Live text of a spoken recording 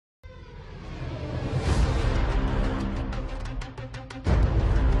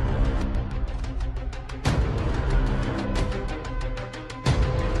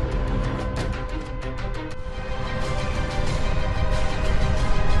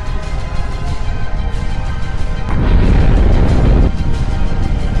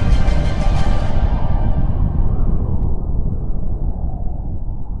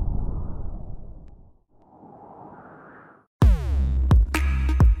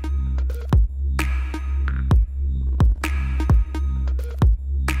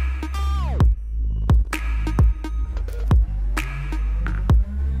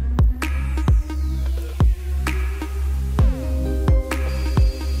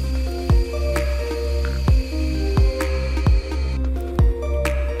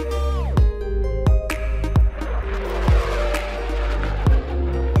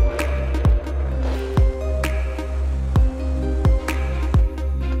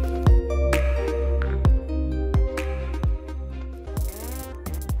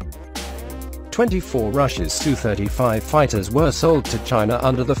24 Russia's Su-35 fighters were sold to China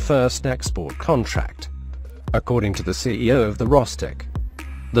under the first export contract, according to the CEO of the Rostec.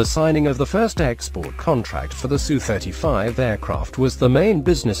 The signing of the first export contract for the Su-35 aircraft was the main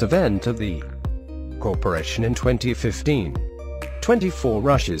business event of the corporation in 2015. 24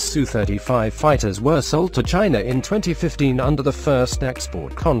 Russia's Su-35 fighters were sold to China in 2015 under the first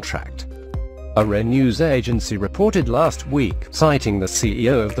export contract, a RIA news agency reported last week, citing the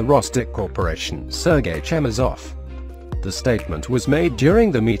CEO of the Rostec Corporation, Sergey Chemezov. The statement was made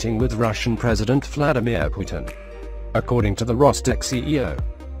during the meeting with Russian President Vladimir Putin. According to the Rostec CEO,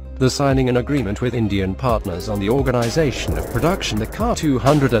 the signing an agreement with Indian partners on the organization of production the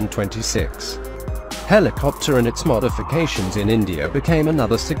Ka-226 helicopter and its modifications in India became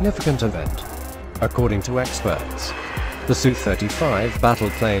another significant event. According to experts, the Su-35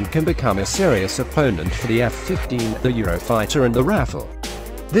 battleplane can become a serious opponent for the F-15, the Eurofighter and the Rafale.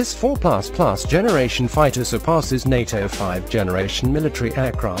 This 4++ generation fighter surpasses NATO 5th-generation military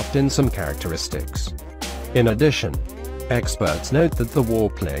aircraft in some characteristics. In addition, experts note that the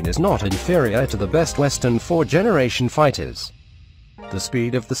warplane is not inferior to the best Western 4th-generation fighters. The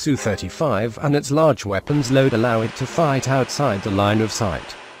speed of the Su-35 and its large weapons load allow it to fight outside the line of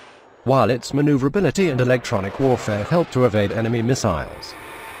sight, while its maneuverability and electronic warfare help to evade enemy missiles.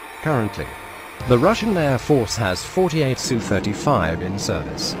 Currently, the Russian Air Force has 48 Su-35 in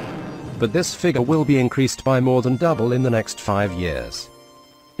service, but this figure will be increased by more than double in the next 5 years.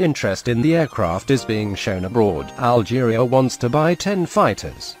 Interest in the aircraft is being shown abroad. Algeria wants to buy 10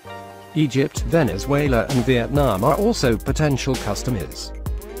 fighters. Egypt, Venezuela and Vietnam are also potential customers.